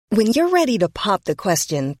When you're ready to pop the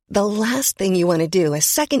question, the last thing you want to do is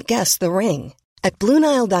second-guess the ring. At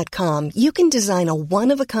BlueNile.com, you can design a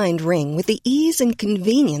one-of-a-kind ring with the ease and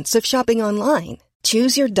convenience of shopping online.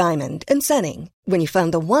 Choose your diamond and setting. When you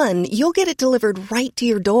find the one, you'll get it delivered right to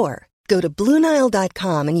your door. Go to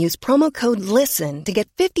BlueNile.com and use promo code LISTEN to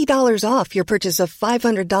get $50 off your purchase of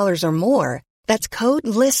 $500 or more. That's code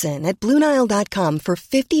LISTEN at BlueNile.com for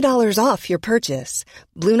 $50 off your purchase.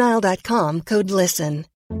 BlueNile.com, code LISTEN.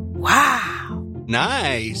 Wow.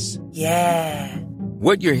 Nice. Yeah.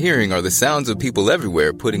 What you're hearing are the sounds of people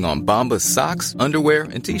everywhere putting on Bombas socks, underwear,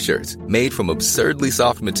 and T-shirts made from absurdly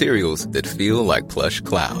soft materials that feel like plush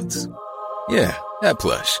clouds. Yeah, that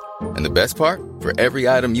plush. And the best part? For every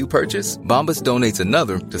item you purchase, Bombas donates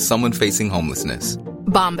another to someone facing homelessness.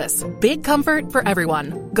 Bombas. Big comfort for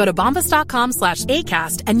everyone. Go to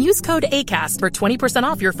bombas.com/ACAST and use code ACAST for 20%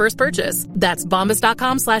 off your first purchase. That's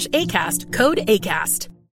bombas.com/ACAST. Code ACAST.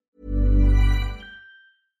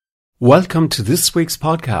 Welcome to this week's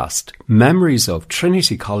podcast, Memories of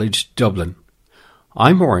Trinity College, Dublin.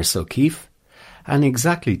 I'm Maurice O'Keefe, and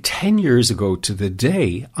exactly 10 years ago to the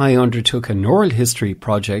day, I undertook an oral history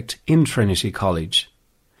project in Trinity College.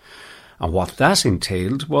 And what that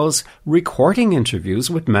entailed was recording interviews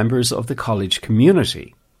with members of the college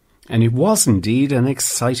community. And it was indeed an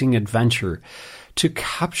exciting adventure to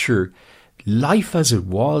capture life as it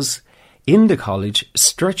was in the college,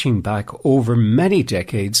 stretching back over many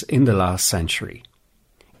decades in the last century.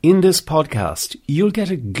 In this podcast, you'll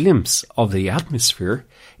get a glimpse of the atmosphere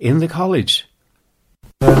in the college.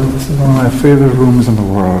 This is one of my favourite rooms in the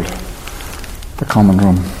world, the common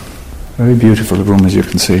room. Very beautiful room, as you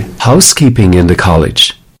can see. Housekeeping in the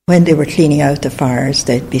college. When they were cleaning out the fires,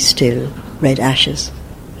 there'd be still red ashes.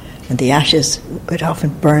 And the ashes would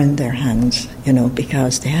often burn their hands,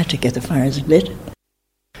 because they had to get the fires lit.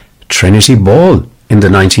 Trinity Ball in the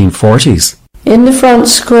 1940s. In the front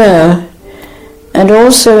square, and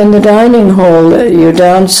also in the dining hall, you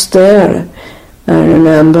danced there, I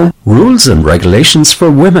remember. Rules and regulations for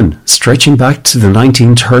women stretching back to the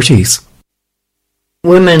 1930s.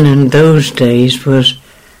 Women in those days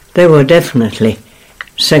they were definitely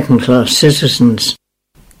second-class citizens.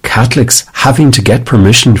 Catholics having to get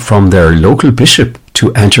permission from their local bishop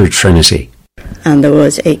to enter Trinity. And there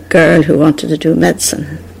was a girl who wanted to do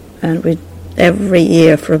medicine, and every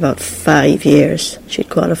year for about 5 years she'd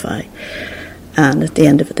qualify, and at the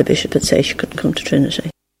end of it the bishop would say she couldn't come to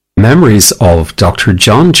Trinity. Memories of Dr.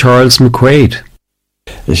 John Charles McQuaid.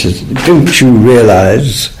 He says, don't you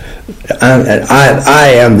realise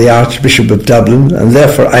I am the Archbishop of Dublin, and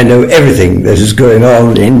therefore I know everything that is going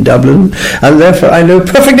on in Dublin, and therefore I know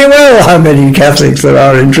perfectly well how many Catholics there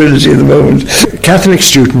are in Trinity at the moment. Catholic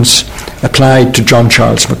students applied to John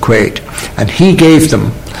Charles McQuaid, and he gave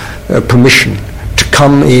them permission to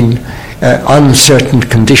come in on certain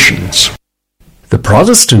conditions. The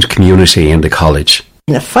Protestant community in the college.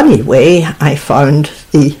 In a funny way, I found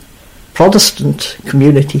the Protestant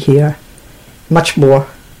community here much more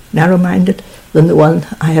narrow-minded than the one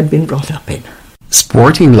I had been brought up in.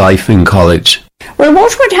 Sporting life in college. Well,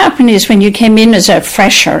 what would happen is when you came in as a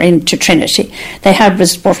fresher into Trinity, they had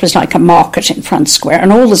what was like a market in Front Square,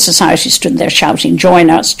 and all the society stood there shouting, "Join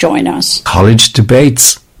us, join us." College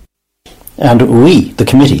debates. And we, the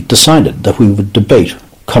committee, decided that we would debate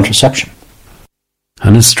contraception.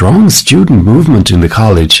 And a strong student movement in the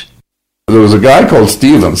college. There was a guy called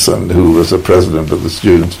Stevenson who was the president of the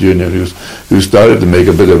Students' Union who started to make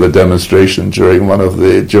a bit of a demonstration during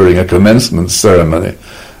a commencement ceremony,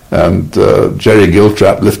 and Jerry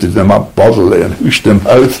Giltrap lifted him up bodily and pushed him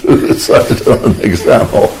out through the side of an exam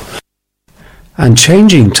hall. And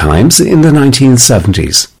changing times in the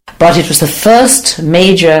 1970s. But it was the first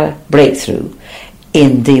major breakthrough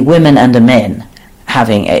in the women and the men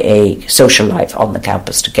having a social life on the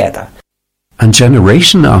campus together. And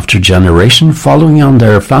generation after generation following on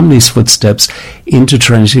their families' footsteps into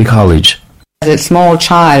Trinity College. As a small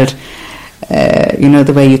child,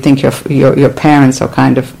 the way you think your parents are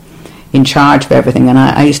kind of in charge of everything, and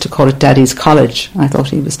I used to call it Daddy's College. I thought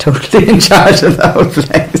he was totally in charge of the whole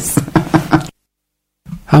place.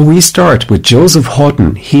 And we start with Joseph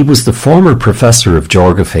Hutton. He was the former professor of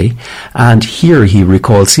geography, and here he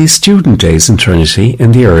recalls his student days in Trinity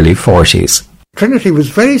in the early 40s. Trinity was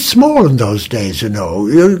very small in those days,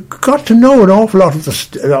 You got to know an awful lot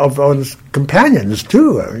of one's companions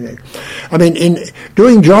too. I mean, in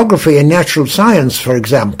doing geography and natural science, for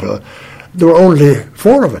example, there were only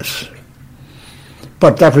 4 of us.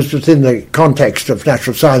 But that was within the context of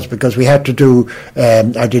natural science, because we had to do,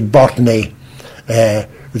 I did botany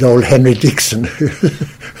with old Henry Dixon.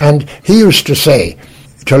 And he used to say,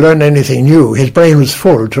 to learn anything new, his brain was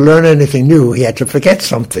full. To learn anything new, he had to forget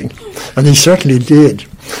something. And he certainly did.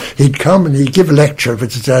 He'd come and he'd give a lecture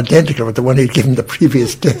which is identical with the one he'd given the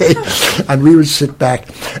previous day. And we would sit back.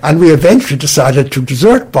 And we eventually decided to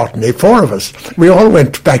desert botany, 4 of us. We all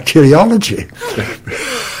went to bacteriology.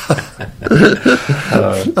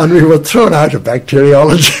 And we were thrown out of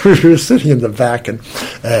bacteriology. We were sitting in the back, and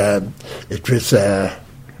it was...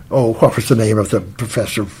 what was the name of the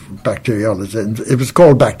professor of bacteriology? It was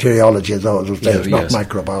called bacteriology in those days, not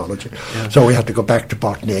microbiology. Yeah. So we had to go back to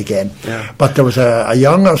botany again. Yeah. But there was a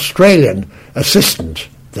young Australian assistant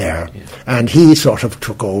there, and he sort of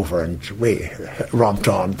took over, and we romped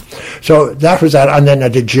on. So that was that, and then I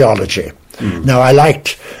did geology. Now, I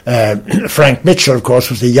liked Frank Mitchell, of course,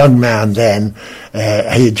 was a young man then.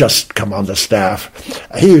 He had just come on the staff.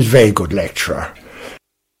 He was a very good lecturer.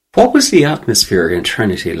 What was the atmosphere in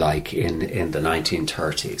Trinity like in the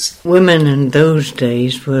 1930s? Women in those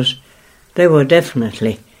days they were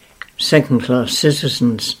definitely second-class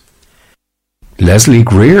citizens. Leslie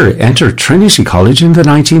Greer entered Trinity College in the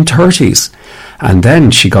 1930s, and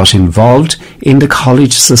then she got involved in the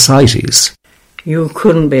college societies. You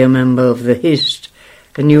couldn't be a member of the HIST,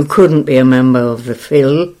 and you couldn't be a member of the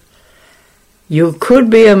PHil. You could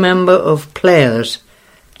be a member of Players.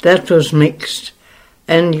 That was mixed.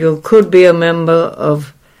 And you could be a member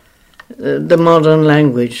of the Modern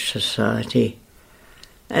Language Society.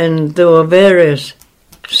 And there were various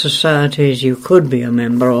societies you could be a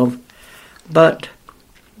member of, but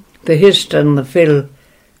the HIST and the PHil,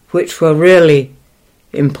 which were really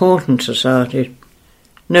important societies,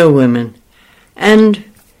 no women. And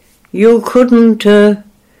you couldn't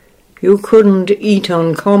eat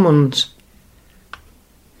on commons.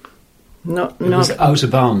 It was out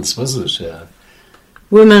of bounds, was it?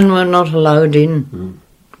 Women were not allowed in.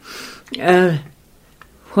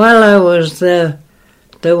 While I was there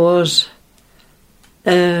was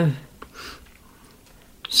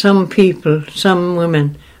some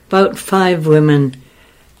women, about 5 women,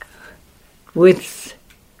 with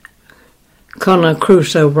Conor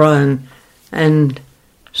Cruce O'Brien and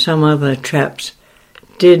some other chaps,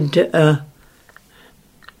 did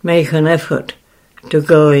make an effort to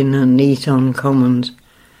go in and eat on commons.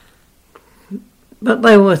 But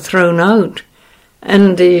they were thrown out.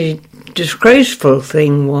 And the disgraceful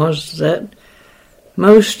thing was that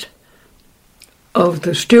most of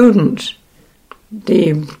the students,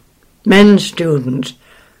 the men students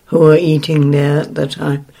who were eating there at the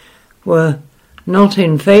time, were not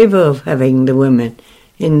in favour of having the women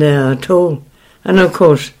in there at all. And of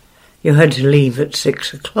course, you had to leave at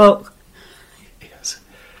 6 o'clock. Yes.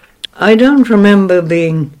 I don't remember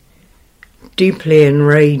being deeply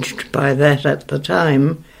enraged by that at the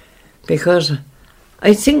time, because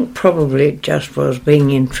I think probably it just was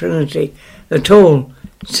being in Trinity at all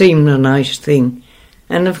seemed a nice thing.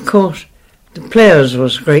 And of course, the Players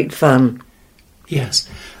was great fun. Yes,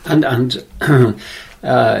 and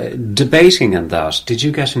debating and that, did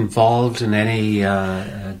you get involved in any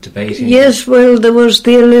debating? Yes, well, there was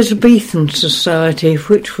the Elizabethan Society,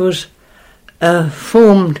 which was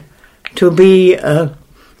formed to be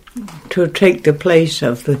to take the place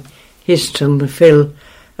of the HIST and the PHil,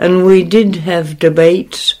 and we did have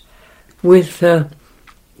debates with.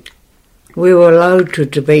 We were allowed to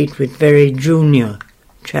debate with very junior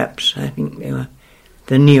chaps. I think they were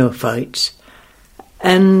the neophytes,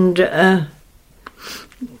 and I,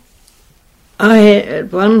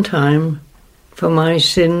 at one time, for my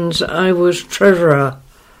sins, I was treasurer,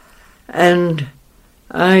 and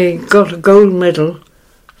I got a gold medal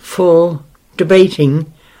for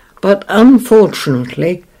debating. But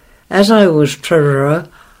unfortunately, as I was treasurer,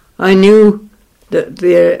 I knew that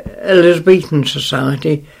the Elizabethan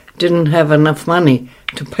Society didn't have enough money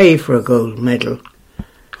to pay for a gold medal.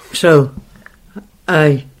 So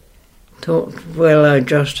I thought, well, I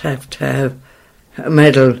just have to have a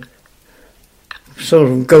medal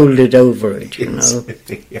sort of golded over it, you know.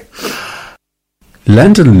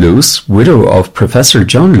 Lendon Lewis, widow of Professor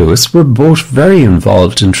John Lewis, were both very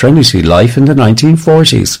involved in Trinity life in the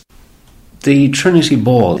 1940s. The Trinity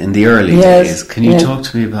Ball in the early days, can you talk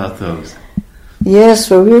to me about those? Yes,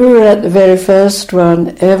 well, we were at the very first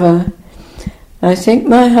one ever. I think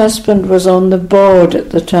my husband was on the board at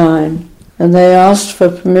the time, and they asked for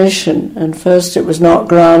permission, and first it was not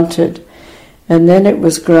granted, and then it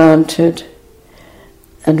was granted.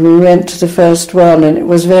 And we went to the first one, and it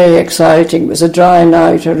was very exciting. It was a dry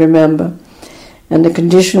night, I remember. And the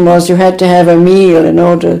condition was you had to have a meal in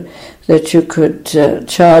order that you could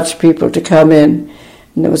charge people to come in.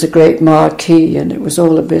 And there was a great marquee, and it was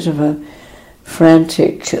all a bit of a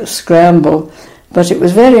frantic scramble. But it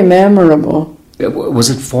was very memorable. Was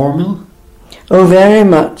it formal? Oh, very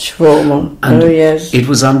much formal. And yes. It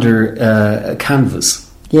was under a canvas?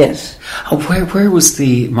 Yes. And where was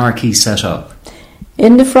the marquee set up?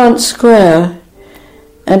 In the front square,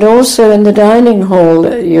 and also in the dining hall.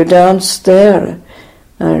 You danced there,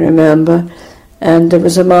 I remember. And there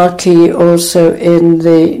was a marquee also in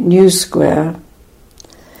the new square.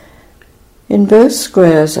 In both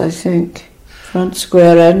squares, I think. Front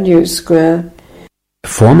square and new square.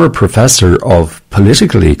 Former professor of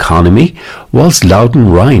political economy was Loudon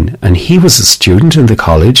Ryan, and he was a student in the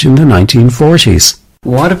college in the 1940s.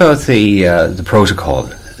 What about the protocol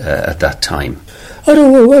at that time? I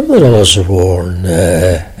don't know, women also worn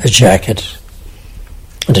a jacket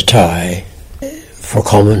and a tie. For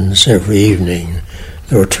Commons every evening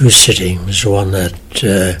there were two sittings, one at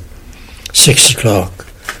 6 o'clock,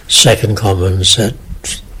 second Commons at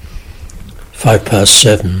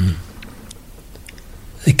 7:05.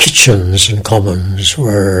 The kitchens and Commons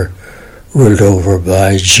were ruled over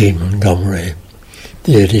by Jean Montgomery,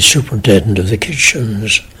 the lady superintendent of the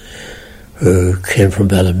kitchens, who came from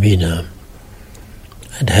Ballymena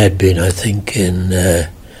and had been, I think, in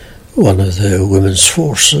one of the women's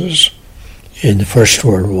forces in the First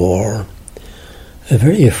World War. A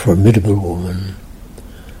very formidable woman.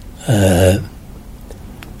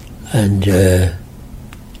 And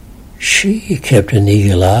she kept an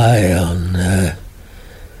eagle eye on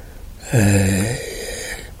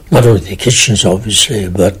not only the kitchens, obviously,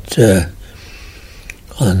 but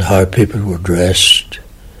on how people were dressed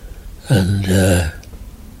and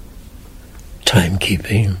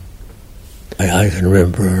timekeeping. I can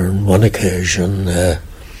remember on one occasion, a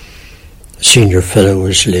senior fellow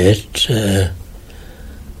was late,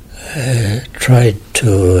 tried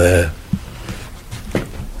to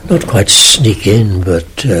not quite sneak in,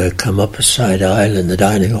 but come up a side aisle in the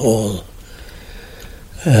dining hall.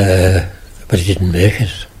 But he didn't make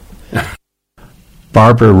it.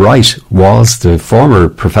 Barbara Wright was the former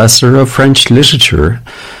professor of French literature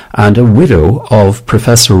and a widow of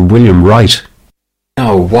Professor William Wright.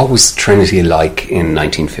 Now, what was Trinity like in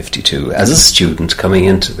 1952 as a student coming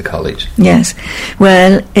into the college? Yes,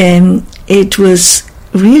 well, it was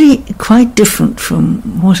really quite different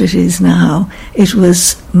from what it is now. It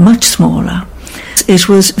was much smaller. It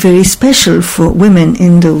was very special for women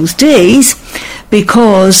in those days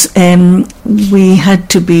because we had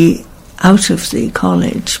to be out of the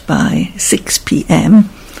college by 6 p.m.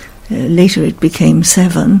 Later it became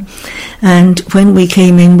 7. And when we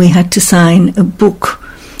came in, we had to sign a book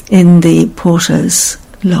in the porter's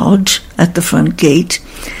lodge at the front gate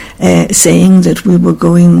saying that we were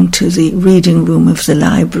going to the reading room of the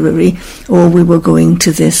library or we were going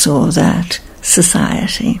to this or that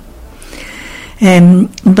society.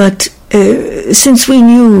 But since we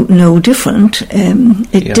knew no different,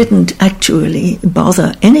 it didn't actually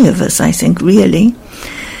bother any of us, I think, really.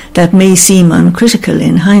 That may seem uncritical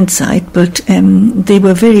in hindsight, but they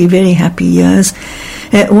were very, very happy years.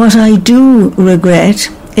 What I do regret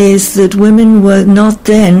is that women were not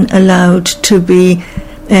then allowed to be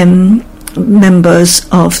members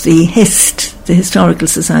of the HIST, the Historical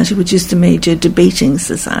Society, which is the major debating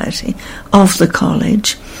society of the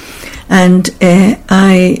college. And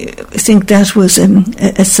I think that was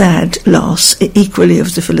a sad loss, equally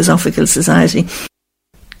of the Philosophical Society.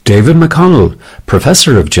 David McConnell,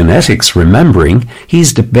 Professor of Genetics, remembering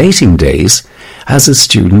his debating days as a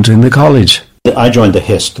student in the college. I joined the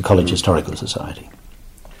HIST, the College Historical Society,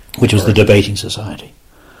 which was the debating society.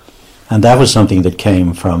 And that was something that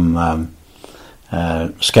came from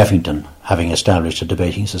Skeffington having established a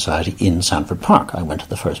debating society in Sandford Park. I went to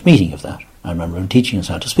the first meeting of that. I remember him teaching us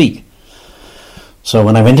how to speak. So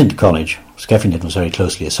when I went into college, Skeffington was very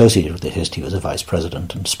closely associated with the HIST. He was a vice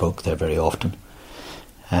president and spoke there very often.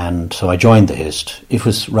 And so I joined the HIST. It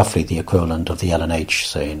was roughly the equivalent of the LNH,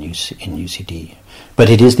 say, in UCD. But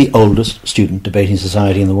it is the oldest student debating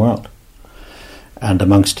society in the world. And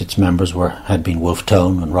amongst its members had been Wolfe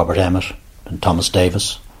Tone and Robert Emmett and Thomas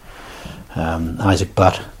Davis, Isaac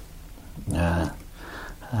Butt,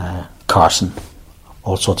 Carson,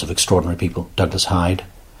 all sorts of extraordinary people, Douglas Hyde.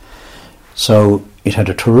 So it had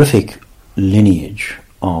a terrific lineage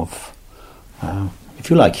of, if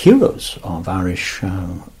you like, heroes of Irish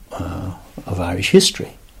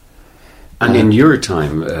history. And in your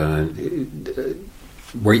time,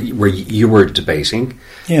 where you were debating,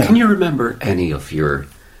 can you remember any of your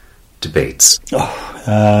debates?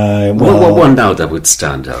 One now that would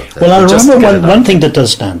stand out. Well, I remember one thing that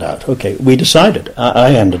does stand out. Okay, we decided,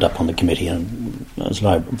 I ended up on the committee and as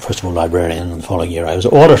first of all librarian, and the following year I was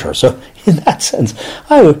auditor. So in that sense,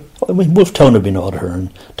 Wolfe Tone had been auditor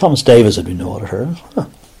and Thomas Davis had been auditor.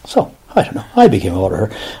 So I don't know. I became auditor.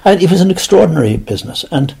 And it was an extraordinary business.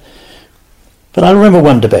 But I remember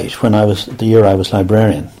one debate the year I was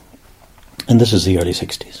librarian, and this is the early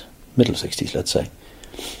 60s, middle 60s, let's say.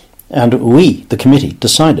 And we, the committee,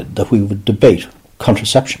 decided that we would debate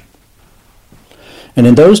contraception. And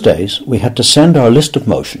in those days, we had to send our list of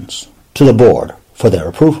motions to the board for their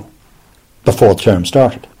approval before the term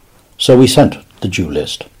started. So we sent the due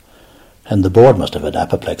list. And the board must have had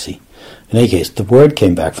apoplexy. In any case, the word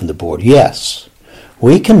came back from the board, yes,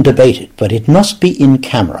 we can debate it, but it must be in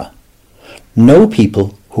camera. No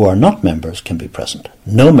people who are not members can be present.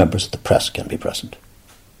 No members of the press can be present.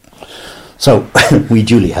 So we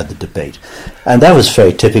duly had the debate. And that was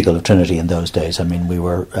very typical of Trinity in those days. I mean, we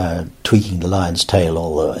were tweaking the lion's tail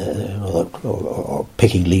or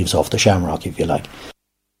picking leaves off the shamrock, if you like.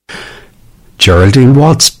 Geraldine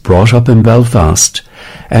Watts, brought up in Belfast,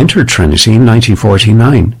 entered Trinity in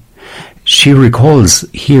 1949. She recalls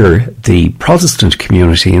here the Protestant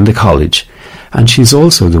community in the college, and she's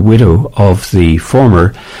also the widow of the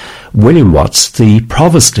former William Watts, the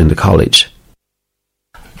provost in the college.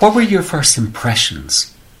 What were your first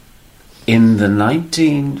impressions in the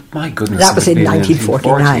That was in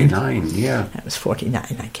 1949. Yeah. That was 49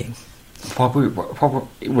 I came. What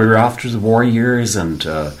were after the war years, and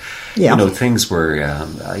things were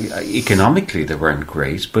economically they weren't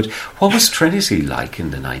great. But what was Trinity like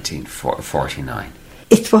in the 1949?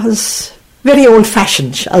 It was very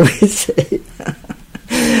old-fashioned, shall we say.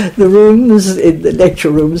 The rooms in the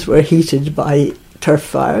lecture rooms were heated by turf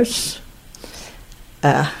fires.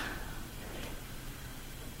 I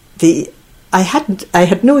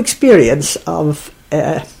had no experience of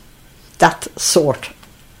that sort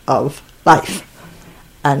of life,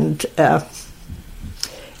 and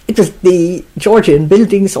it was the Georgian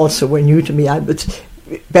buildings also were new to me.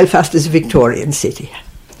 Belfast is a Victorian city,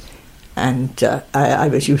 and I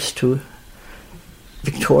was used to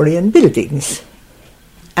Victorian buildings,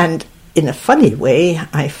 and in a funny way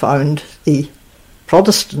I found the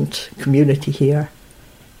Protestant community here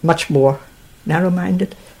much more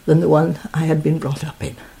narrow-minded than the one I had been brought up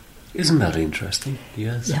in. Isn't that interesting?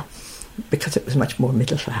 Yes. Yeah, because it was much more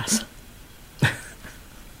middle class.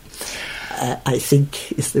 I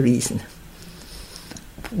think is the reason.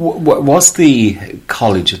 Was the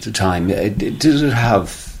college at the time, did it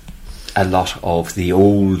have a lot of the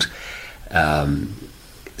old,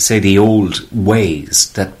 the old ways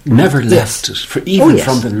that never left us, from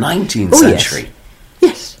the 19th century?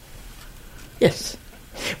 Yes.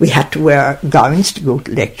 We had to wear gowns to go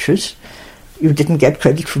to lectures. You didn't get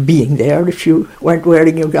credit for being there if you weren't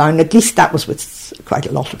wearing your gown. At least that was with quite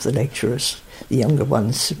a lot of the lecturers. The younger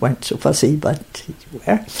ones weren't so fussy, but you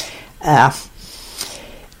were.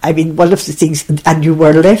 One of the things, and you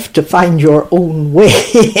were left to find your own way.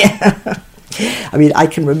 I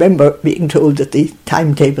can remember being told that the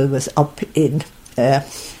timetable was up in the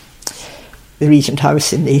Regent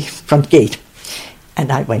House in the front gate.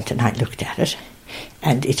 And I went and I looked at it,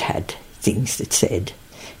 and it had things that said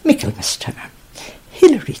Michaelmas term,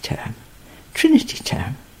 Hilary term, Trinity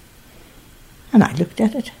term. And I looked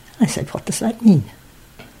at it, and I said, what does that mean?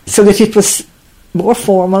 So that it was more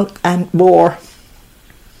formal and more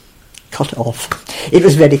cut off. It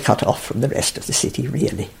was very cut off from the rest of the city,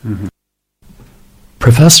 really. Mm-hmm.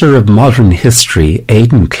 Professor of Modern History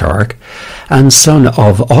Aidan Clark, and son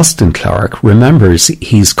of Austin Clark, remembers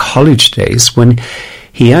his college days when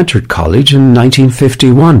he entered college in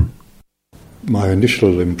 1951. My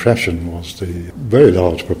initial impression was the very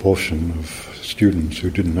large proportion of students who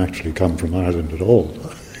didn't actually come from Ireland at all.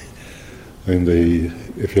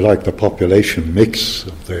 If you like, the population mix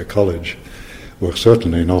of their college were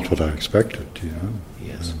certainly not what I expected,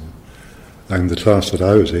 Yes. And the class that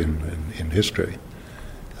I was in history,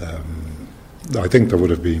 I think there would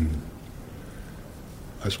have been,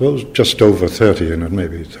 I suppose, just over 30 in it,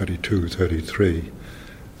 maybe 32, 33.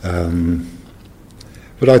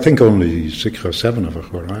 But I think only 6 or 7 of us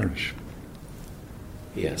were Irish.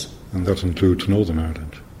 Yes. And that includes Northern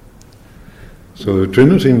Ireland. So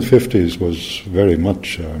Trinity in the 50s was very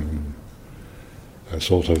much a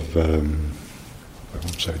sort of, I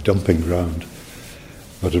won't say dumping ground,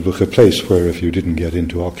 but it was a place where if you didn't get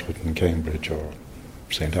into Oxford and Cambridge or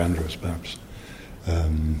St Andrews perhaps,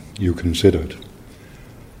 you considered.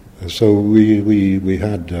 So we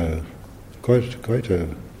had quite a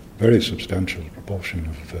very substantial proportion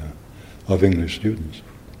of English students.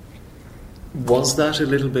 Was that a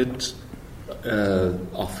little bit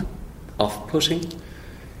off-putting?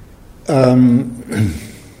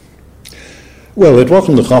 Well, it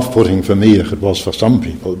wasn't off-putting for me if it was for some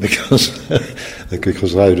people,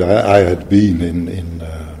 because I had been in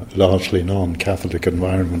largely non-Catholic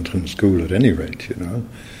environment in school at any rate, you know.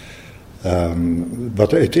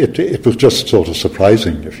 But it was just sort of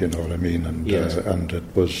surprising, if you know what I mean, and it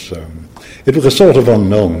was a sort of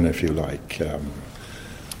unknown, if you like.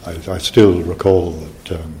 I still recall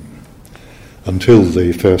that until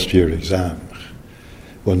the first year exam,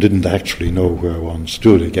 one didn't actually know where one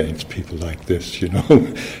stood against people like this, you know,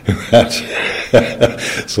 who had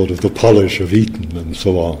sort of the polish of Eton and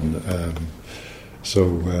so on.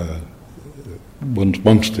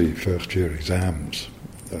 Once the first year exams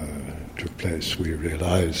took place, we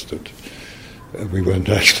realised that we weren't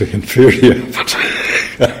actually inferior.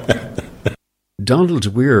 Donald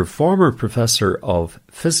Weir, former professor of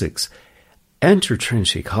physics, entered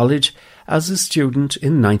Trinity College as a student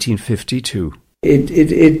in 1952.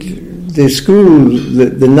 The school,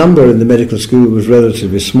 the number in the medical school was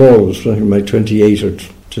relatively small. It was something like 28 or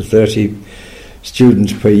to 30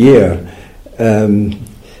 students per year.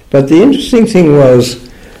 But the interesting thing was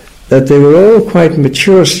that they were all quite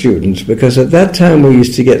mature students, because at that time we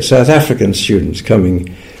used to get South African students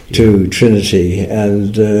coming to Trinity,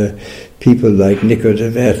 and people like Nico de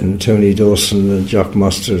Vet and Tony Dawson and Jock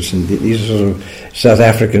Musters, and these sort of South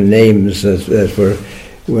African names that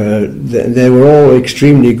they were all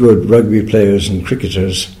extremely good rugby players and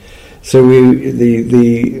cricketers. So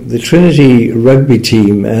the Trinity rugby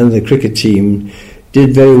team and the cricket team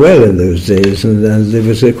did very well in those days, and there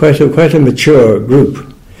was quite a mature group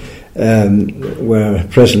were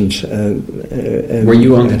present. Were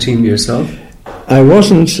you on the team yourself? I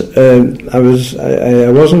wasn't. I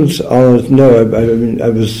wasn't on it. No, I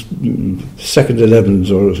was second 11s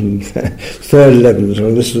or third 11s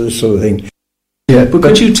or this sort of thing. Yeah, but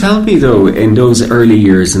could you tell me though, in those early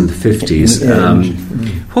years in the 50s,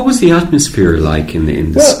 what was the atmosphere like in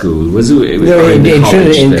the school? Was it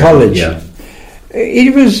in college? Yeah.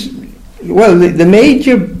 It was, well, the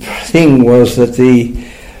major thing was that the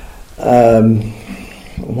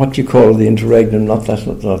what you call the interregnum, that's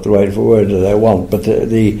not the right word that I want, but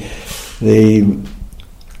the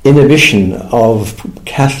inhibition of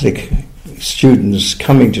Catholic students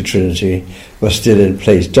coming to Trinity was still in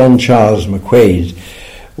place. John Charles McQuaid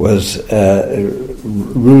was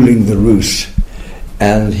ruling the roost,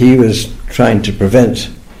 and he was trying to prevent,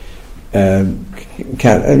 in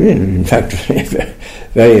fact,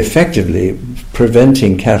 very effectively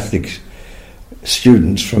preventing Catholic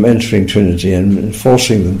students from entering Trinity and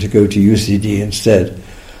forcing them to go to UCD instead.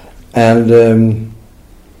 And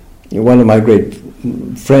one of my great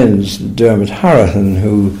friends, Dermot Harrahan,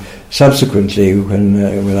 who subsequently,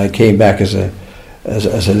 when I came back as a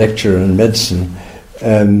lecturer in medicine,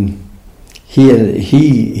 he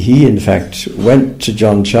in fact went to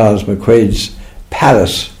John Charles McQuaid's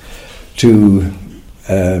palace to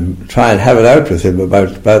try and have it out with him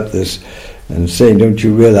about this, and saying, don't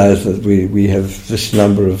you realise that we have this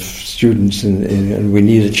number of students and we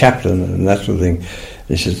need a chaplain and that sort of thing.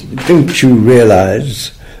 He says, don't you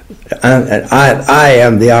realise, I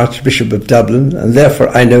am the Archbishop of Dublin, and therefore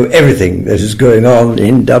I know everything that is going on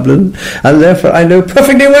in Dublin, and therefore I know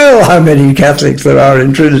perfectly well how many Catholics there are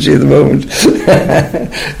in Trinity at the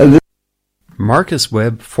moment. Marcus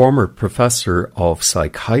Webb, former professor of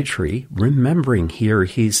psychiatry, remembering here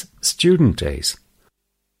his student days.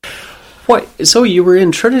 So you were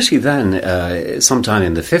in Trinity then, sometime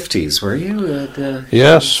in the 50s, were you?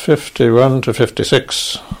 Yes, 51 to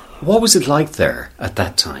 56. What was it like there at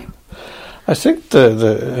that time? I think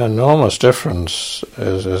the enormous difference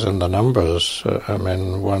is in the numbers. I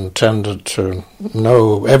mean, one tended to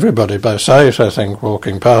know everybody by sight, I think,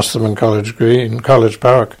 walking past them in College Green, College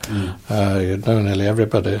Park. You'd know nearly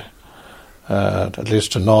everybody, at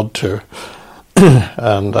least to nod to.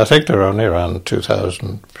 And I think there were only around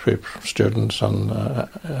 2,000 students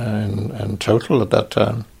in total at that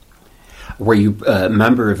time. Were you a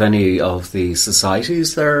member of any of the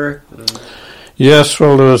societies there? Yes,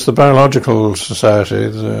 well, there was the Biological Society,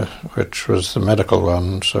 which was the medical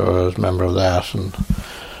one, so I was a member of that and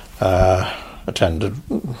attended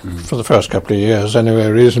for the first couple of years anyway,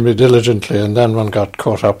 reasonably diligently, and then one got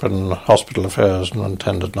caught up in hospital affairs and one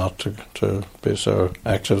tended not to be so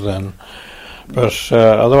active then. But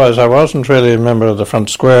otherwise I wasn't really a member of the Front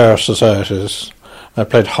Square societies. I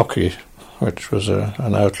played hockey, which was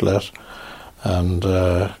an outlet, and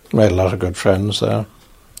made a lot of good friends there.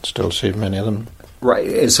 Still see many of them.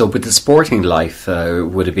 Right, so but the sporting life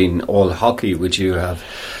would have been all hockey. Would you have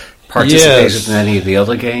participated in any of the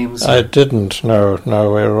other games? I didn't, no. We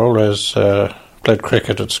were always played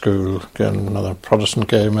cricket at school, again another Protestant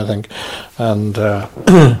game I think, and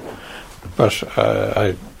but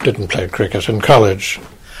I didn't play cricket in college.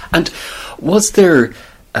 And was there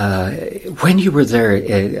when you were there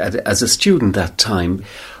as a student that time,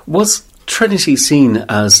 was Trinity seen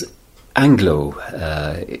as Anglo,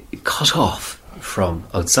 cut off from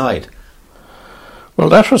outside? Well,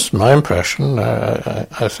 that was my impression.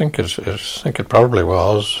 I think it probably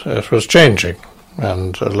was. It was changing,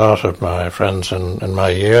 and a lot of my friends in my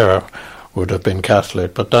year would have been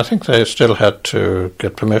Catholic, but I think they still had to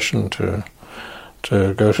get permission to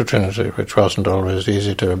go to Trinity, which wasn't always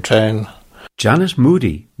easy to obtain. Janet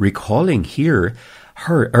Moody recalling here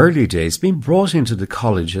her early days being brought into the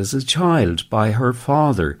college as a child by her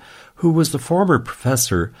father, who was the former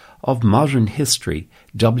professor of modern history,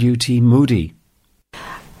 W.T. Moody.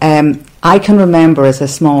 I can remember as a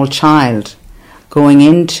small child going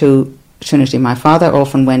into Trinity. My father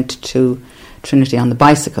often went to Trinity on the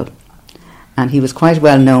bicycle, and he was quite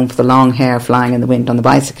well known for the long hair flying in the wind on the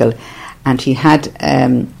bicycle. And he had,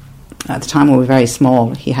 at the time when we were very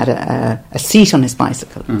small, he had a seat on his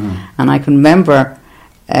bicycle. Mm-hmm. And I can remember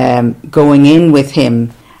going in with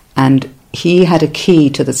him, and he had a key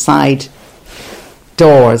to the side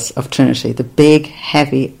doors of Trinity, the big,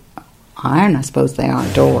 heavy iron, I suppose they are,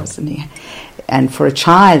 doors. And for a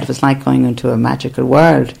child, it was like going into a magical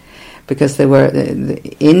world, because they were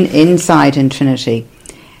inside in Trinity.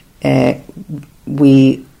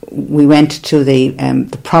 We went to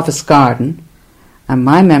the Provost Garden, and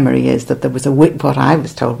my memory is that there was what I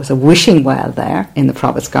was told was a wishing well there in the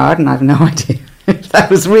Provost Garden. I have no idea if that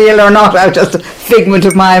was real or not. I was just a figment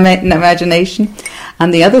of my imagination.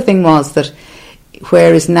 And the other thing was that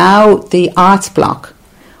where is now the arts block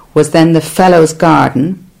was then the Fellows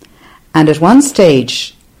Garden, and at one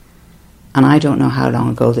stage, and I don't know how long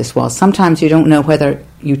ago this was, sometimes you don't know whether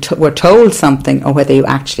you were told something or whether you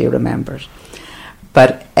actually remembered.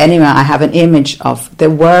 But anyway, I have an image of, there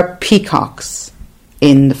were peacocks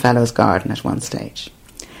in the Fellows Garden at one stage.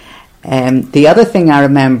 The other thing I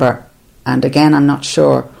remember, and again I'm not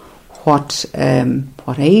sure what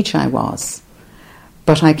age I was,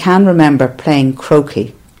 but I can remember playing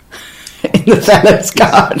croquet in the Fellows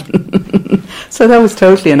Garden. So that was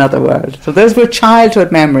totally another world. So those were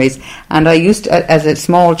childhood memories, and I used to, as a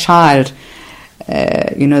small child,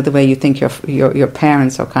 the way you think your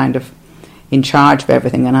parents are kind of in charge of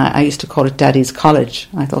everything, and I used to call it Daddy's College.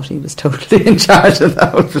 I thought he was totally in charge of the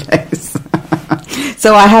whole place.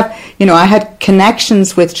 So I had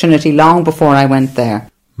connections with Trinity long before I went there.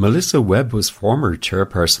 Melissa Webb was former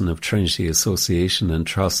chairperson of Trinity Association and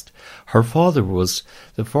Trust. Her father was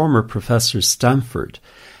the former Professor Stamford,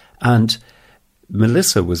 and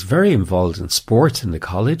Melissa was very involved in sport in the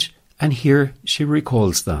college, and here she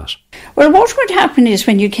recalls that. Well, what would happen is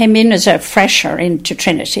when you came in as a fresher into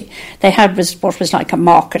Trinity, they had what was like a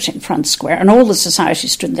market in Front Square, and all the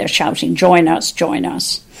societies stood there shouting, "Join us, join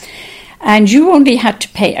us." And you only had to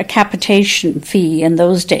pay a capitation fee in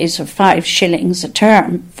those days of 5 shillings a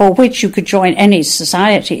term, for which you could join any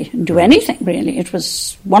society and do anything, really. It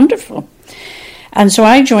was wonderful. And so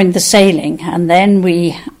I joined the sailing, and then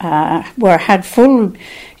we had full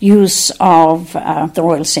use of the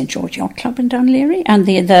Royal St. George Yacht Club in Dún Laoghaire, and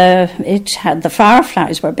the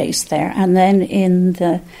Fireflies were based there, and then in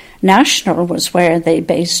the National was where they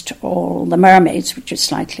based all the Mermaids, which is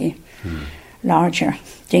slightly larger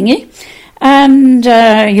dinghy, and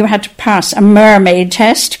you had to pass a mermaid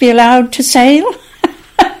test to be allowed to sail.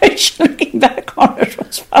 Which, looking back on it,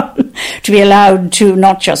 was fun. To be allowed to,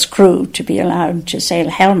 not just crew, to be allowed to sail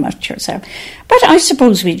helmet yourself. But I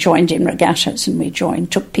suppose we joined in regattas,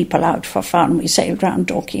 and took people out for fun. We sailed round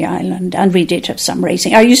Dorky Island, and we did have some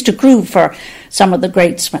racing. I used to crew for some of the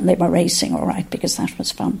greats when they were racing, all right, because that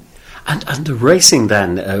was fun. And the racing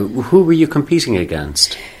then, who were you competing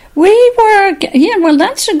against? We were,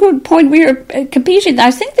 that's a good point. We were competing.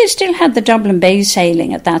 I think they still had the Dublin Bay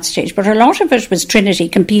sailing at that stage, but a lot of it was Trinity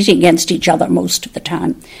competing against each other most of the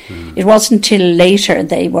time. It wasn't until later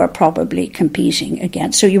they were probably competing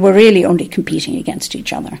against. So you were really only competing against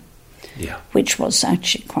each other, which was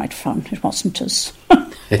actually quite fun. It wasn't as...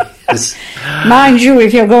 Mind you,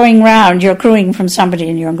 if you're going round, you're crewing from somebody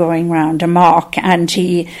and you're going round a mark, and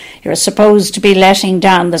you're supposed to be letting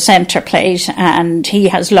down the centre plate, and he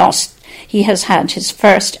has had his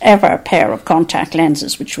first ever pair of contact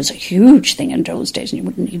lenses, which was a huge thing in those days, and you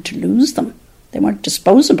wouldn't need to lose them. They weren't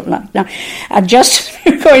disposable like now. And just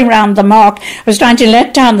going round the mark, I was trying to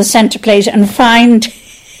let down the centre plate and find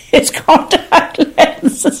his contact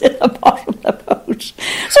lenses in the bottom of the boat.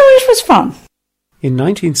 So it was fun. In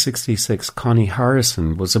 1966, Connie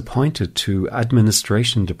Harrison was appointed to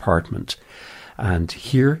Administration Department, and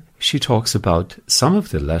here she talks about some of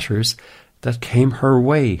the letters that came her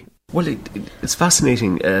way. Well, it's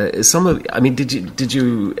fascinating. Did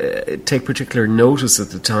you take particular notice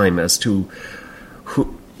at the time as to who,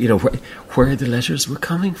 where the letters were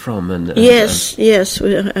coming from? Yes,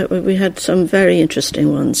 we had some very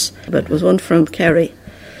interesting ones. But there was one from Kerry,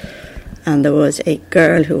 and there was a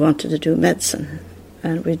girl who wanted to do medicine,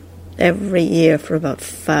 and every year for about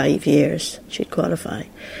 5 years she'd qualify,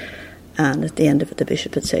 and at the end of it the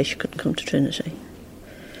bishop would say she couldn't come to Trinity.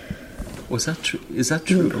 Was that true? Is that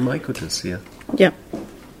true? Oh my goodness, yeah. Yeah.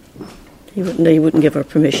 He wouldn't give her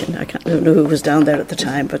permission. I don't know who was down there at the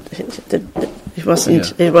time, but it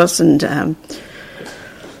wasn't. Yeah. It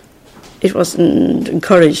wasn't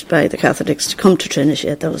encouraged by the Catholics to come to Trinity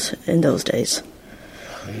in those days.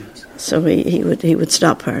 Yes. So he would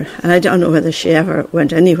stop her, and I don't know whether she ever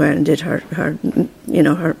went anywhere and did her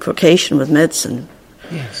vocation with medicine.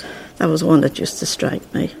 Yes. That was one that used to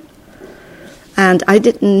strike me. And I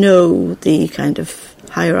didn't know the kind of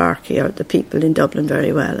hierarchy or the people in Dublin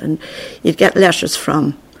very well. And you'd get letters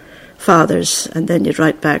from fathers, and then you'd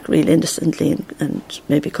write back real innocently and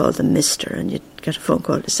maybe call them Mr. And you'd get a phone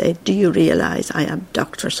call to say, "Do you realise I am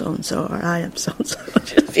Dr. So-and-so, or I am so-and-so?"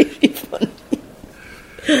 Which is really funny.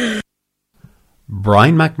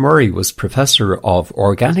 Brian McMurray was Professor of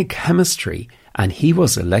Organic Chemistry, and he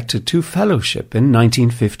was elected to fellowship in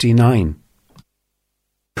 1959.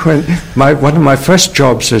 One of my first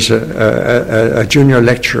jobs as a junior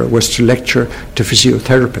lecturer was to lecture to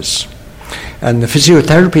physiotherapists. And the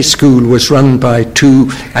physiotherapy school was run by two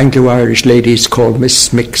Anglo-Irish ladies called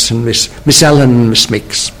Miss Mix and Miss Ellen and Miss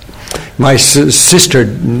Mix. My sister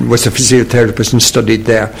was a physiotherapist and studied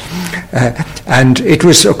there. And it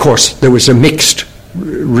was, of course, there was a mixed,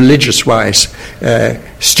 religious-wise,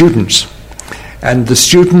 students. And the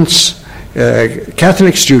students,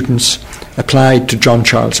 Catholic students, applied to John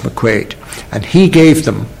Charles McQuaid, and he gave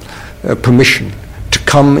them permission to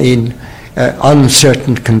come in on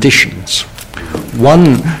certain conditions.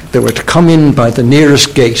 One, they were to come in by the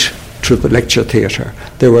nearest gate to the lecture theatre.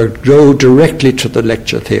 They were to go directly to the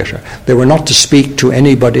lecture theatre. They were not to speak to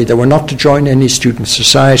anybody. They were not to join any student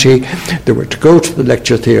society. They were to go to the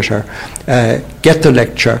lecture theatre, get the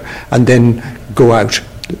lecture, and then go out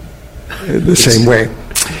the same way.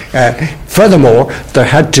 Furthermore, there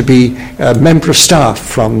had to be a member of staff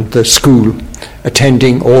from the school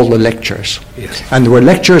attending all the lectures. Yes. And there were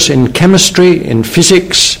lectures in chemistry, in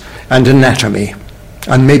physics, and anatomy,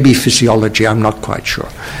 and maybe physiology, I'm not quite sure.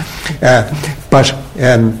 But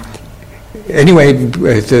anyway,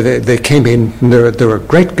 they came in, and there were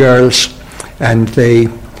great girls, and they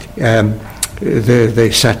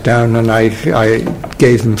sat down, and I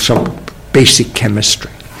gave them some basic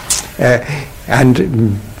chemistry.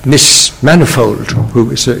 And Miss Manifold, who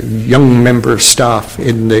was a young member of staff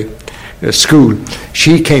in the school,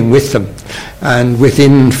 she came with them, and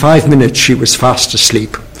within 5 minutes she was fast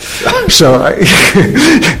asleep. So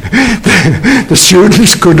the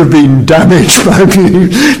students could have been damaged by me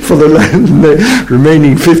for the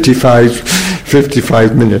remaining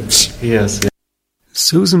 55 minutes. Yes.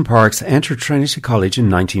 Susan Parkes entered Trinity College in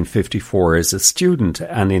 1954 as a student,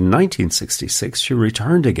 and in 1966 she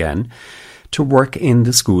returned again to work in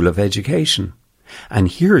the School of Education. And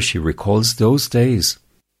here she recalls those days.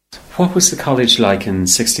 What was the college like in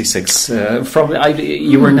 66?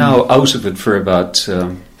 You were now out of it for about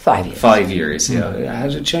 5 years. 5 years, yeah.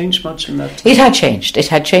 Has it changed much in that time? It had changed. It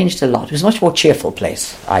had changed a lot. It was a much more cheerful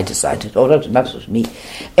place, I decided. Oh, that was me.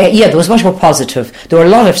 There was much more positive. There were a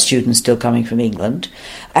lot of students still coming from England.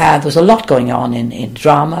 There was a lot going on in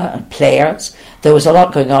drama and players. There was a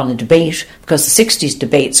lot going on in debate, because the 60s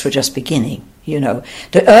debates were just beginning.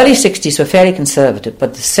 The early 60s were fairly conservative,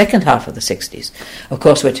 but the second half of the 60s, of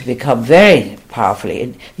course, were to become very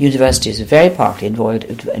powerfully, universities are very powerfully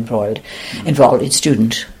involved in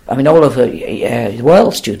student. All over the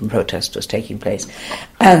world, student protest was taking place.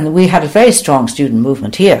 And we had a very strong student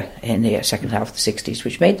movement here in the second half of the 60s,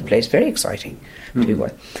 which made the place very exciting to be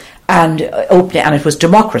with. And it was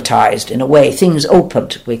democratized in a way. Things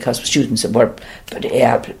opened because students were,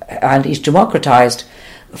 and it's democratized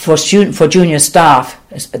for junior staff.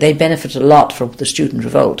 They benefited a lot from the student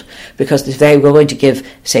revolt, because if they were going to give,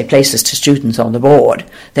 say, places to students on the board,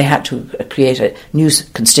 they had to create a new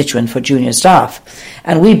constituent for junior staff,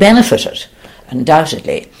 and we benefited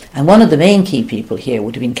undoubtedly. And one of the main key people here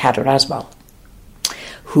would have been Kader Asmal,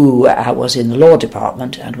 who was in the law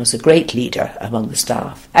department and was a great leader among the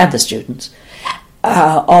staff and the students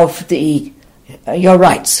of your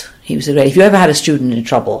rights. He was if you ever had a student in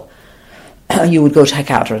trouble, you would go to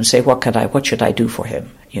Kader and say, what should I do for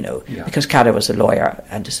him? Because Kader was a lawyer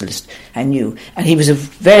and a solicitor, and he was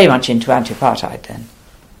very much into anti-apartheid then.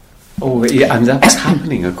 Oh, yeah, and that was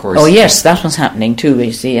happening, of course. Oh, yes, that was happening too,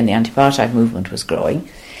 you see, and the anti-apartheid movement was growing.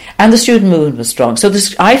 And the student movement was strong. So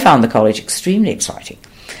I found the college extremely exciting.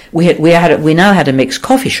 We now had a mixed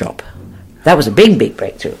coffee shop. That was a big, big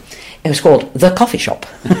breakthrough. It was called The Coffee Shop.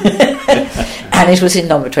 And it was in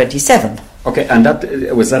number 27. Okay, and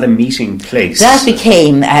was that a meeting place? That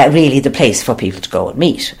became really the place for people to go and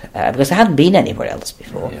meet, because there hadn't been anywhere else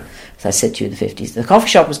before. Yeah. As I said to you in the 50s, the coffee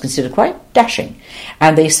shop was considered quite dashing,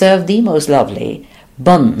 and they served the most lovely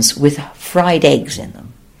buns with fried eggs in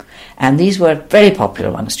them. And these were very popular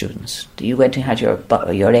among students. You went and had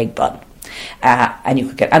your egg bun. And you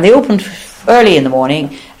could get, and they opened early in the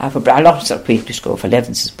morning for a lot of people to go for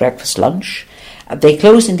Levins's breakfast, lunch. They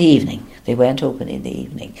closed in the evening. They weren't open in the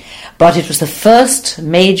evening. But it was the first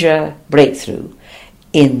major breakthrough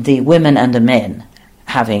in the women and the men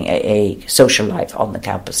having a social life on the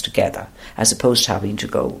campus together, as opposed to having to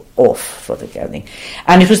go off for the gathering.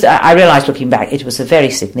 And it was, I realised looking back, it was a very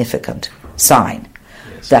significant sign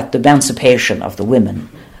that the emancipation of the women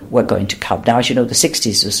were going to come. Now, as you know, the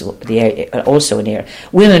 60s was also an era.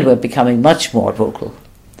 Women were becoming much more vocal,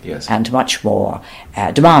 and much more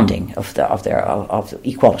demanding of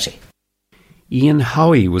equality. Ian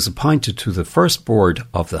Howie was appointed to the first board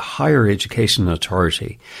of the Higher Education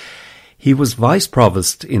Authority. He was vice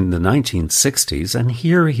provost in the 1960s, and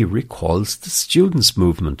here he recalls the students'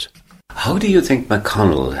 movement. How do you think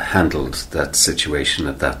McConnell handled that situation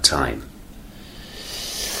at that time?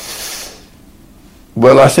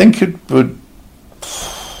 Well, I think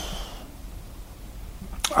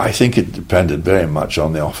it depended very much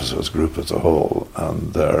on the officers' group as a whole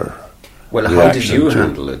and their. Well, how did you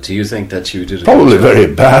handle it? Do you think that you did it? Probably very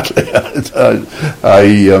badly.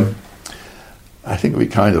 I think we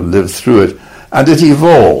kind of lived through it, and it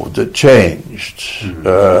evolved. It changed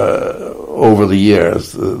over the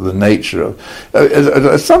years. The nature of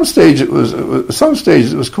at some stage it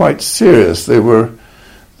was quite serious. There was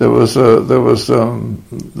a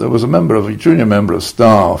junior member of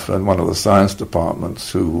staff in one of the science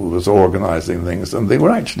departments who was organising things, and they were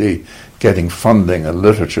actually getting funding and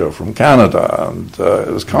literature from Canada, and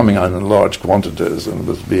it was coming in large quantities and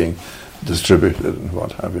was being distributed and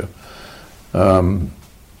what have you.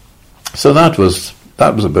 So that was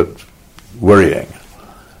a bit worrying,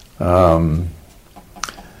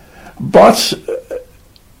 but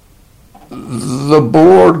the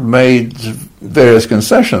board made various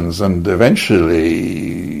concessions, and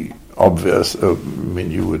eventually, you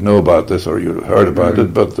would know about this or you heard about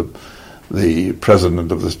it, but the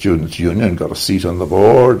president of the Students' Union got a seat on the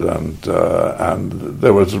board, and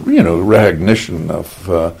there was, recognition of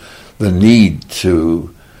the need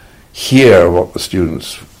to hear what the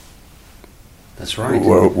students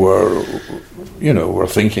were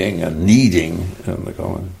thinking and needing in the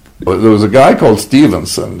common. But there was a guy called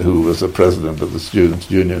Stevenson who was the president of the Students'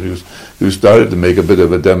 Union who started to make a bit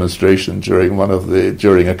of a demonstration during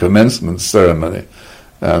a commencement ceremony,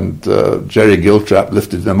 and Jerry Giltrap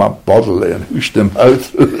lifted him up bodily and whooshed him out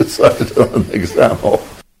through the side of an exam hall.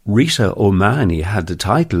 Rita O'Mahony had the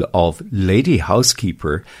title of Lady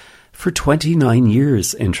Housekeeper for 29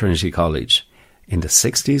 years in Trinity College in the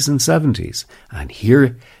 60s and 70s, and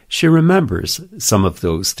here she remembers some of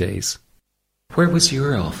those days. Where was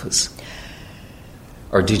your office?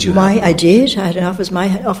 Or did you I did. I had an office.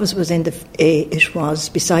 My office was in it was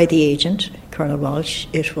beside the agent, Colonel Walsh.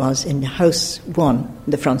 It was in House 1,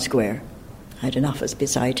 in the front square. I had an office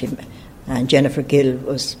beside him, and Jennifer Gill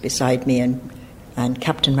was beside me, and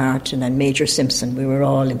Captain Martin and Major Simpson. We were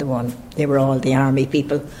all in the one. They were all the army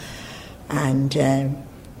people, and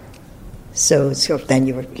so then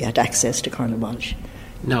you had access to Colonel Walsh.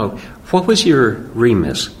 Now, what was your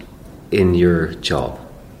remit in your job?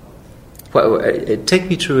 Take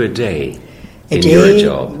me through a day in your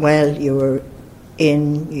job. Well, you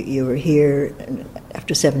were here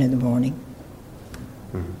after 7 in the morning.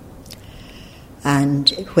 Mm-hmm. And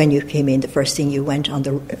when you came in, the first thing you went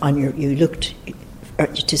you looked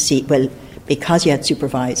to see, well, because you had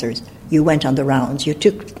supervisors, you went on the rounds. You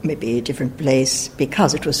took maybe a different place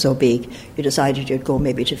because it was so big. You decided you'd go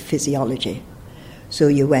maybe to physiology. So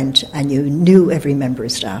you went and you knew every member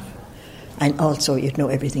of staff. And also you'd know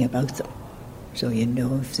everything about them. So you'd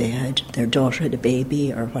know if their daughter had a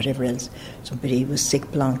baby or whatever else, somebody was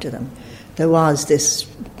sick, belonged to them. There was this,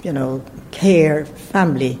 care,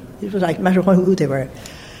 family. It was like, no matter who they were.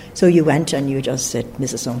 So you went and you just said,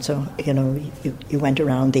 Mrs. So-and-so, you went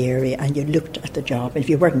around the area and you looked at the job. And if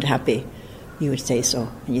you weren't happy, you would say so.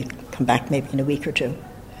 And you'd come back maybe in a week or two.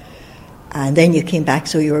 And then you came back,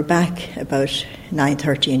 so you were back about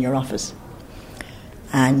 9:30 in your office.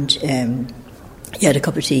 And you had a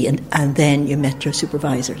cup of tea, and then you met your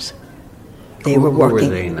supervisors. They were working. Who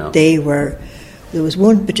were they now? There was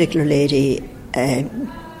one particular lady, a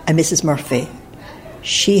Mrs. Murphy.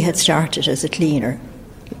 She had started as a cleaner.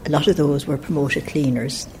 A lot of those were promoted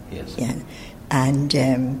cleaners. Yes. Yeah. And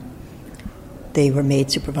they were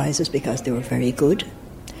made supervisors because they were very good.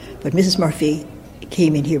 But Mrs. Murphy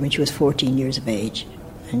came in here when she was 14 years of age,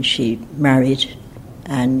 and she married,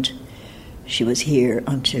 and she was here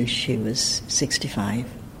until she was 65.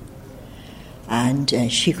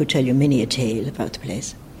 And she could tell you many a tale about the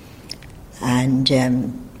place. And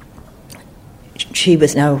she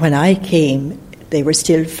was now, when I came, there were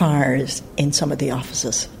still fires in some of the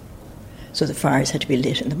offices. So the fires had to be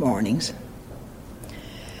lit in the mornings.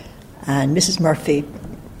 And Mrs. Murphy,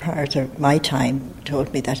 prior to my time,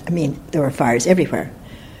 told me that, there were fires everywhere.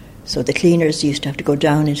 So the cleaners used to have to go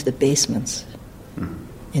down into the basements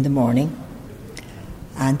in the morning.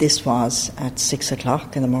 And this was at 6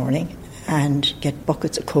 o'clock in the morning, and get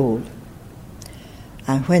buckets of coal.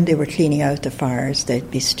 And when they were cleaning out the fires,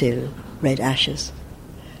 there'd be still red ashes.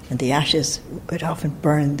 And the ashes would often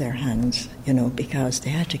burn their hands, because they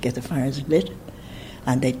had to get the fires lit.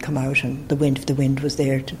 And they'd come out, and if the wind was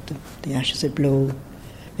there, the ashes would blow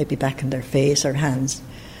maybe back in their face or hands.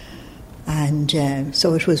 And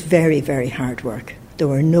so it was very, very hard work. There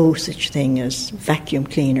were no such thing as vacuum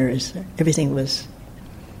cleaners. Everything was,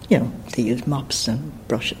 they used mops and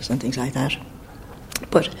brushes and things like that.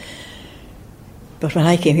 But when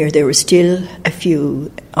I came here, there were still a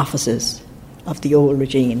few offices of the old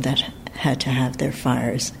regime that had to have their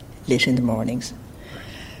fires lit in the mornings.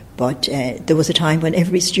 But there was a time when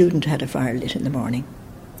every student had a fire lit in the morning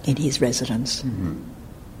in his residence. Mm-hmm.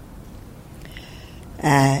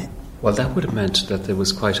 Well, that would have meant that there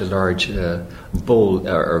was quite a large bowl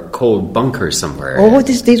or coal bunker somewhere. Oh,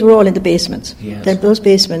 these were all in the basements. Yes. Those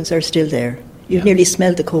basements are still there. You nearly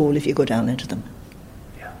smell the coal if you go down into them.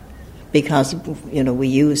 Yeah. Because, we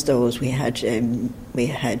used those. We had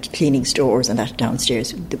cleaning stores and that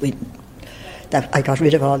downstairs. I got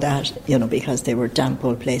rid of all that, because they were damp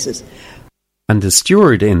old places. And the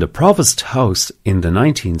steward in the Provost House in the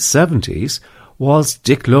 1970s was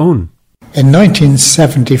Dick Lone. In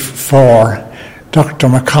 1974, Dr.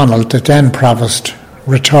 McConnell, the then Provost,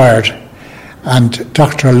 retired, and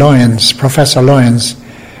Dr. Lyons, Professor Lyons,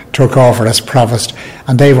 took over as Provost,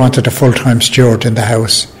 and they wanted a full-time steward in the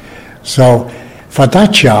house. So for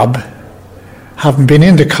that job, having been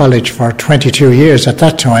in the college for 22 years at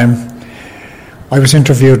that time, I was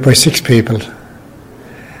interviewed by 6 people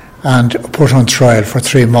and put on trial for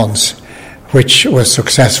 3 months, which was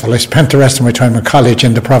successful. I spent the rest of my time in college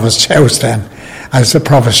in the Provost's house then as the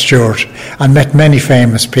Provost steward, and met many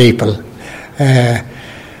famous people. I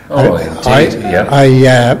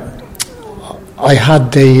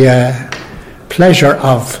had the pleasure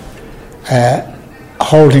of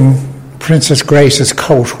holding Princess Grace's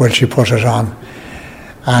coat when she put it on,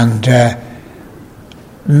 and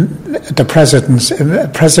the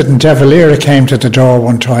President De Valera came to the door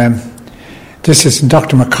one time. This is in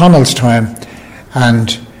Dr. McConnell's time,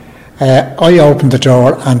 and I opened the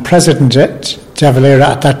door, and President De Valera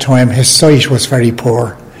at that time, his sight was very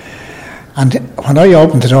poor, and when I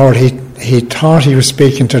opened the door, he thought he was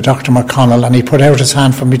speaking to Dr. McConnell, and he put out his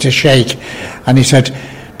hand for me to shake, and he said,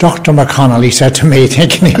 "Dr. McConnell," he said to me,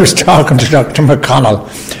 thinking he was talking to Dr. McConnell.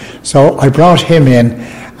 So I brought him in,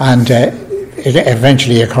 and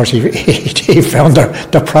eventually, of course, he found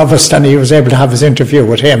the Provost, and he was able to have his interview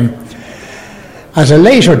with him. At a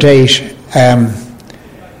later date,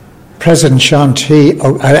 President Sean T,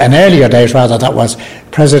 an earlier date rather, that was,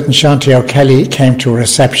 President Sean T. O'Kelly came to a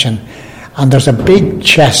reception, and there's a big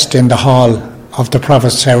chest in the hall of the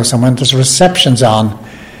Provost's house, and when there's receptions on,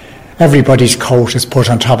 everybody's coat is put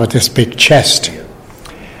on top of this big chest.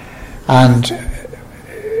 And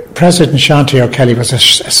President Sean T. O'Kelly was a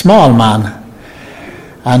small man,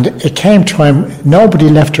 and it came time, nobody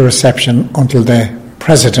left the reception until the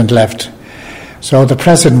President left. So the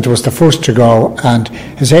President was the first to go, and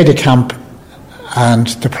his aide-de-camp and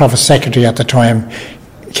the Provost Secretary at the time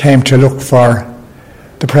came to look for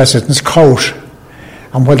the President's coat.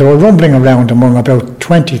 And while they were rumbling around among about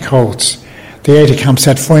 20 coats, the aide-de-camp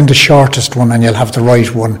said, "Find the shortest one and you'll have the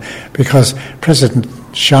right one," because President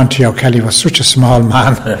Sean T. O'Kelly was such a small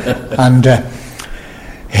man. And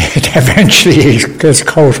eventually his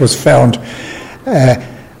coat was found.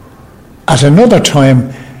 At another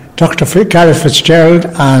time, Dr. Gareth Fitzgerald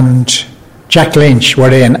and Jack Lynch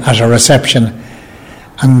were in at a reception,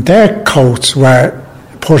 and their coats were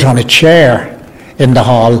put on a chair in the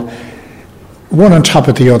hall, one on top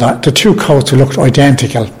of the other. The 2 coats looked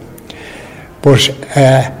identical, but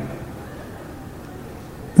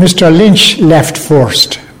Mr. Lynch left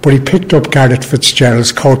first but he picked up Garrett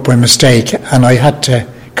Fitzgerald's coat by mistake, and I had to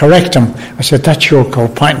correct him. I said, "That's your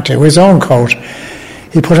coat," pointing to his own coat.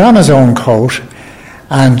 He put on his own coat,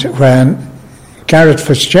 and when Garrett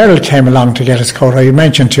Fitzgerald came along to get his coat, I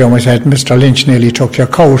mentioned to him, I said, "Mr. Lynch nearly took your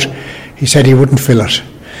coat." He said he wouldn't fill it.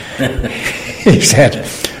 He said.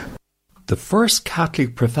 The first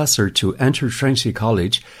Catholic professor to enter Trinity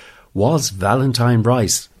College was Valentine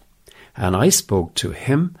Bryce, and I spoke to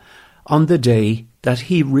him on the day that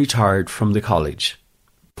he retired from the college.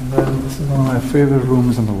 This is one of my favourite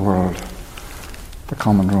rooms in the world, the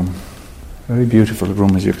common room. Very beautiful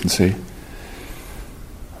room, as you can see,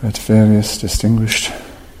 with various distinguished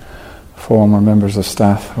former members of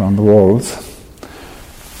staff around the walls.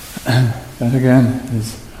 That again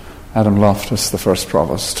is Adam Loftus, the first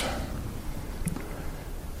provost.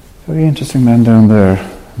 Very interesting man down there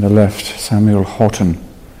on the left, Samuel Houghton.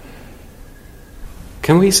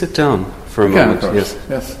 Can we sit down for a moment?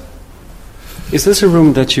 Yes. Is this a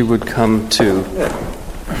room that you would come to?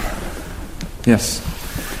 Yes.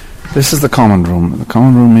 This is the common room. The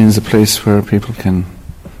common room means a place where people can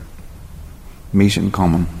meet in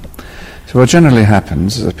common. So what generally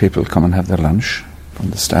happens is that people come and have their lunch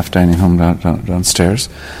from the staff dining room downstairs,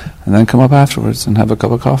 and then come up afterwards and have a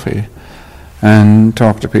cup of coffee and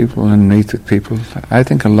talk to people and meet with people. I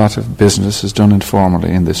think a lot of business is done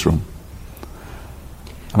informally in this room.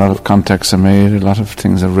 A lot of contacts are made, a lot of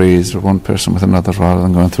things are raised with one person with another rather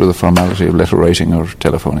than going through the formality of letter writing or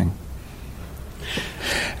telephoning.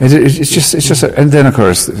 It's just and then of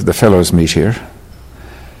course the fellows meet here.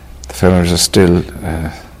 The fellows are still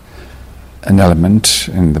an element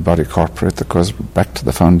in the body corporate that goes back to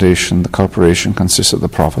the foundation. The corporation consists of the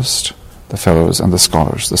provost, the fellows and the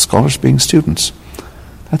scholars being students.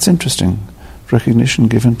 That's interesting. Recognition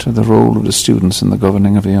given to the role of the students in the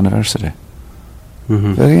governing of the university.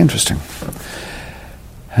 Mm-hmm. Very interesting.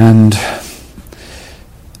 And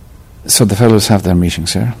so the fellows have their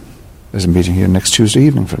meetings here. There's a meeting here next Tuesday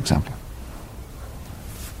evening, for example.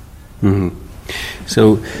 Mm-hmm.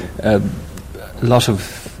 So a lot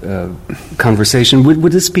of conversation.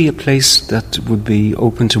 Would this be a place that would be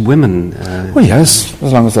open to women? Well, yes,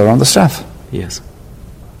 as long as they're on the staff. Yes.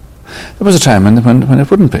 There was a time when it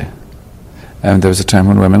wouldn't be. And there was a time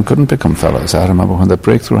when women couldn't become fellows. I remember when the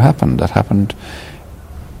breakthrough happened. That happened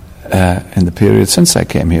in the period since I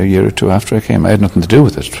came here, a year or two after I came. I had nothing to do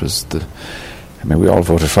with it. It was we all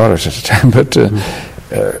voted for it at the time, but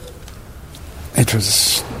it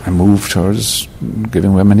was a move towards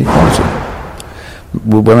giving women equality.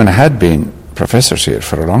 Women had been professors here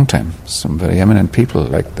for a long time. Some very eminent people,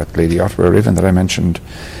 like that lady Otway Riven that I mentioned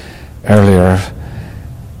earlier,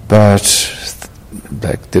 but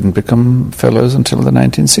didn't become fellows until the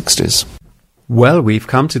 1960s. Well, we've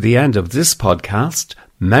come to the end of this podcast,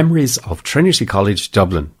 Memories of Trinity College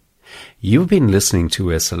Dublin. You've been listening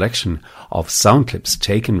to a selection of sound clips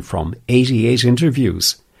taken from 88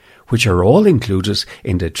 interviews, which are all included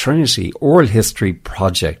in the Trinity Oral History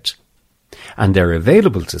Project. And they're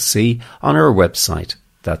available to see on our website.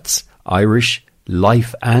 That's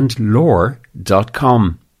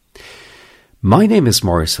irishlifeandlore.com. My name is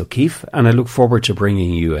Maurice O'Keefe, and I look forward to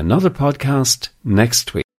bringing you another podcast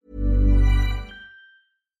next week.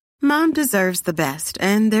 Mom deserves the best,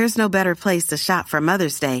 and there's no better place to shop for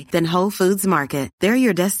Mother's Day than Whole Foods Market. They're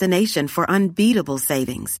your destination for unbeatable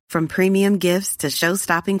savings, from premium gifts to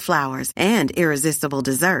show-stopping flowers and irresistible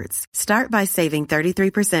desserts. Start by saving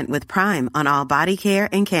 33% with Prime on all body care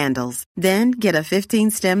and candles. Then get a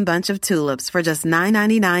 15-stem bunch of tulips for just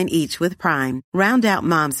 $9.99 each with Prime. Round out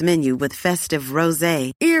Mom's menu with festive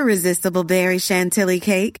rosé, irresistible berry chantilly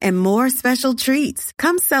cake, and more special treats.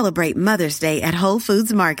 Come celebrate Mother's Day at Whole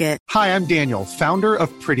Foods Market. Hi, I'm Daniel, founder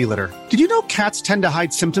of Pretty Litter. Did you know cats tend to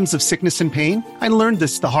hide symptoms of sickness and pain? I learned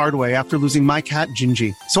this the hard way after losing my cat,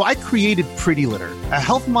 Gingy. So I created Pretty Litter, a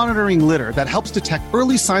health monitoring litter that helps detect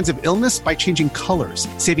early signs of illness by changing colors,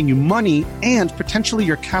 saving you money and potentially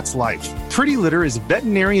your cat's life. Pretty Litter is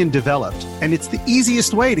veterinarian developed, and it's the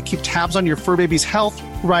easiest way to keep tabs on your fur baby's health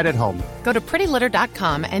right at home. Go to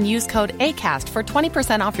prettylitter.com and use code ACAST for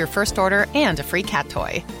 20% off your first order and a free cat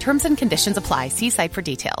toy. Terms and conditions apply. See site for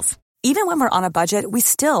details. Even when we're on a budget, we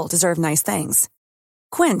still deserve nice things.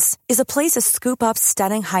 Quince is a place to scoop up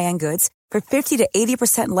stunning high-end goods for 50 to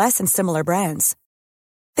 80% less than similar brands.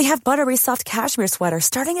 They have buttery soft cashmere sweaters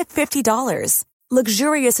starting at $50,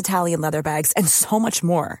 luxurious Italian leather bags, and so much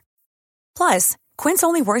more. Plus, Quince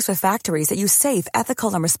only works with factories that use safe,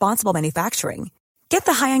 ethical, and responsible manufacturing. Get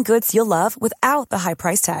the high-end goods you'll love without the high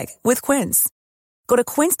price tag with Quince. Go to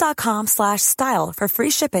quince.com/style for free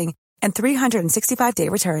shipping and 365-day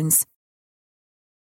returns.